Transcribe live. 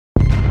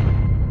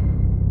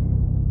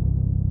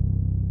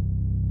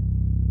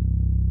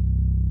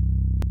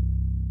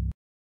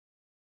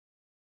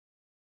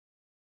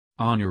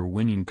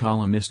Honor-winning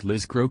columnist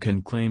Liz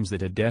Crokin claims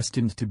that a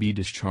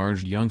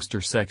destined-to-be-discharged youngster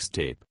sex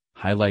tape,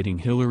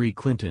 highlighting Hillary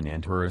Clinton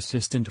and her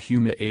assistant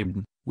Huma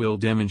Abedin, will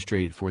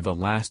demonstrate for the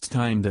last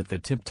time that the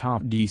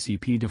tip-top D.C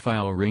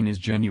pedophile ring is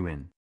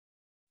genuine.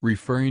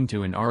 Referring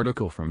to an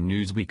article from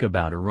Newsweek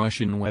about a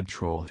Russian web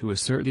troll who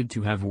asserted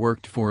to have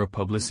worked for a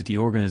publicity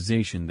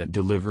organization that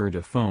delivered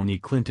a phony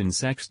Clinton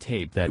sex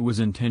tape that was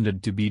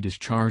intended to be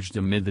discharged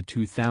amid the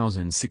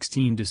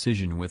 2016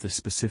 decision with a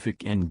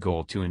specific end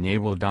goal to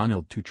enable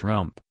Donald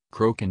Trump,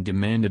 Crokin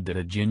demanded that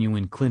a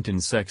genuine Clinton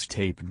sex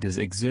tape does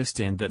exist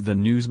and that the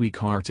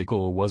Newsweek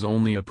article was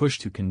only a push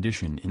to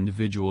condition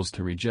individuals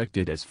to reject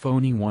it as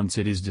phony once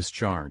it is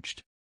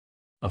discharged.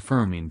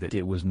 Affirming that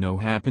it was no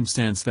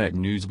happenstance that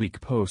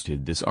Newsweek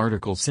posted this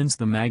article since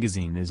the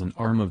magazine is an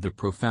arm of the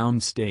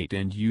Profound State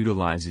and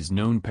utilizes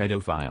known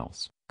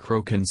pedophiles,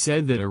 Crokin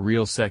said that a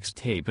real sex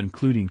tape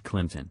including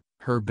Clinton,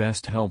 her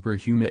best helper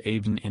Huma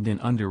Abedin and an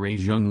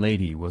underage young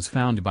lady was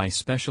found by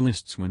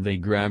specialists when they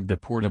grabbed the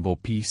portable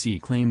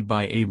PC claimed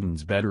by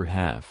Abedin's better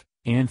half,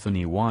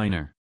 Anthony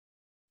Weiner.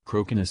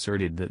 Crokin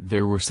asserted that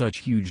there were such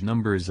huge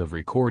numbers of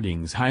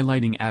recordings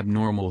highlighting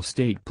abnormal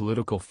state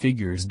political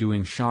figures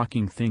doing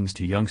shocking things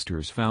to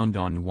youngsters found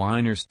on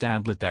Weiner's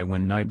tablet that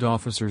when night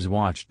officers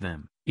watched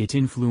them, it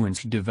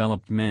influenced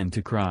developed men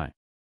to cry.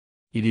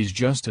 It is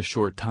just a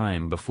short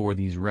time before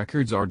these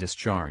records are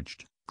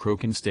discharged,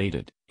 Crokin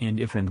stated, and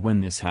if and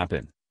when this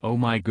happen, oh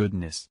my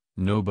goodness,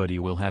 nobody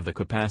will have the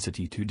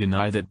capacity to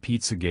deny that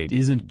Pizzagate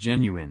isn't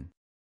genuine.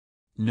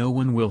 No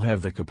one will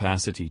have the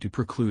capacity to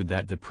preclude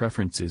that the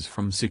preferences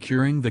from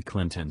securing the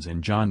Clintons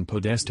and John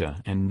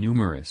Podesta and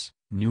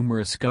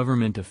numerous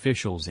government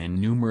officials and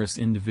numerous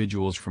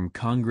individuals from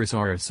Congress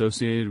are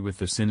associated with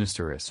the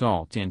sinister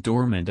assault and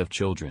torment of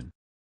children.